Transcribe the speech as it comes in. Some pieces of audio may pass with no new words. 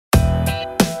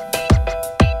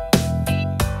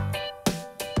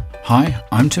Hi,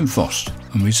 I'm Tim Frost,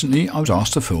 and recently I was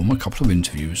asked to film a couple of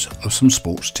interviews of some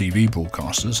sports TV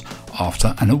broadcasters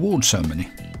after an award ceremony.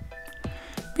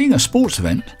 Being a sports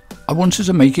event, I wanted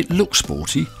to make it look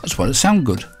sporty as well as sound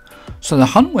good, so the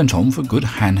hunt went on for a good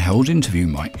handheld interview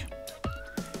mic.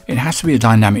 It has to be a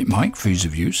dynamic mic for ease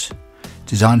of use,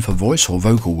 designed for voice or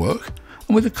vocal work,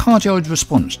 and with a cardioid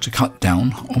response to cut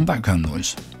down on background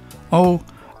noise. Oh,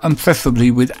 and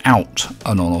preferably without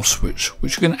an on-off switch,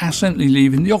 which you can accidentally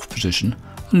leave in the off position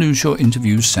and lose your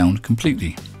interview's sound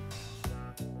completely.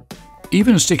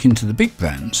 Even sticking to the big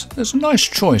brands, there's a nice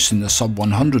choice in the sub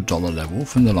 $100 level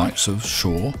from the likes of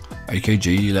Shure,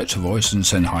 AKG, Electro Voice and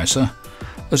Sennheiser,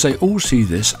 as they all see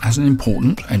this as an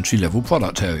important entry-level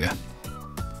product area.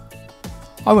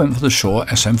 I went for the Shure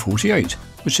SM48,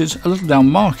 which is a little down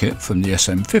market from the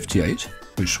SM58,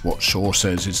 which what Shure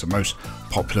says is the most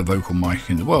popular vocal mic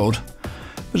in the world,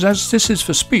 but as this is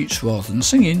for speech rather than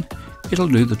singing, it'll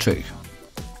do the trick.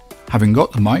 Having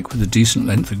got the mic with a decent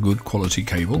length and good quality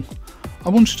cable, I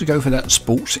wanted to go for that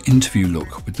sports interview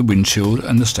look with the windshield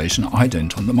and the station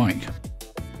ident on the mic.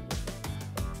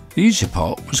 The easier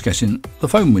part was getting the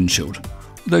foam windshield,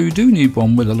 although you do need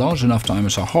one with a large enough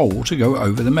diameter hole to go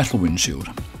over the metal windshield.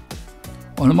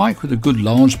 On a mic with a good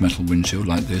large metal windshield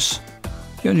like this,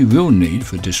 the only real need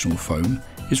for additional foam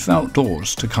is for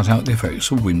outdoors to cut out the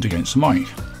effects of wind against the mic.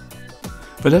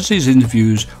 But as these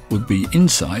interviews would be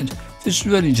inside, this is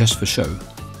really just for show.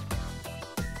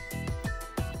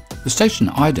 The station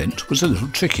ident was a little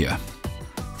trickier.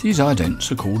 These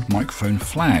idents are called microphone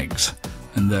flags,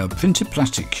 and they are printed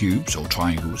plastic cubes or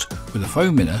triangles with a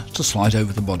foam inner to slide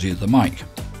over the body of the mic.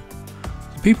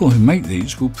 The people who make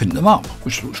these will print them up,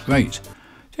 which looks great.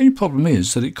 The only problem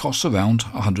is that it costs around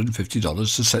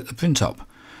 $150 to set the print up,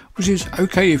 which is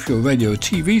okay if you're a radio or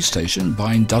TV station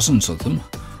buying dozens of them,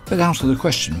 but out of the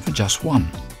question for just one.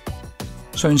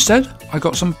 So instead, I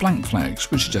got some blank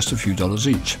flags, which are just a few dollars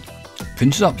each,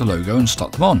 printed up the logo and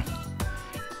stuck them on.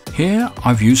 Here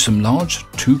I've used some large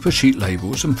 2 per sheet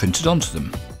labels and printed onto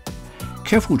them.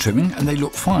 Careful trimming and they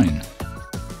look fine.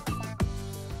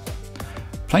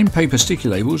 Plain paper sticky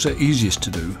labels are easiest to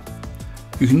do.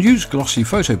 You can use glossy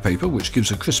photo paper which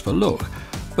gives a crisper look,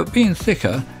 but being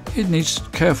thicker it needs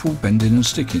careful bending and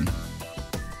sticking.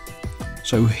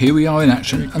 So here we are in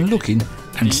action and looking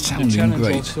and sounding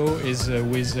great. The challenge also is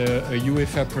with a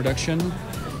UEFA production.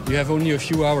 You have only a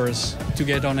few hours to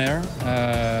get on air.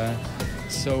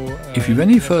 If you've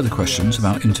any further questions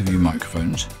about interview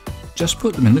microphones, just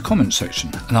put them in the comments section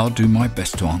and I'll do my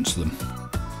best to answer them.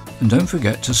 And don't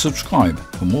forget to subscribe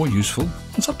for more useful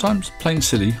and sometimes plain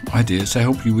silly ideas to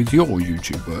help you with your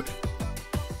YouTube work.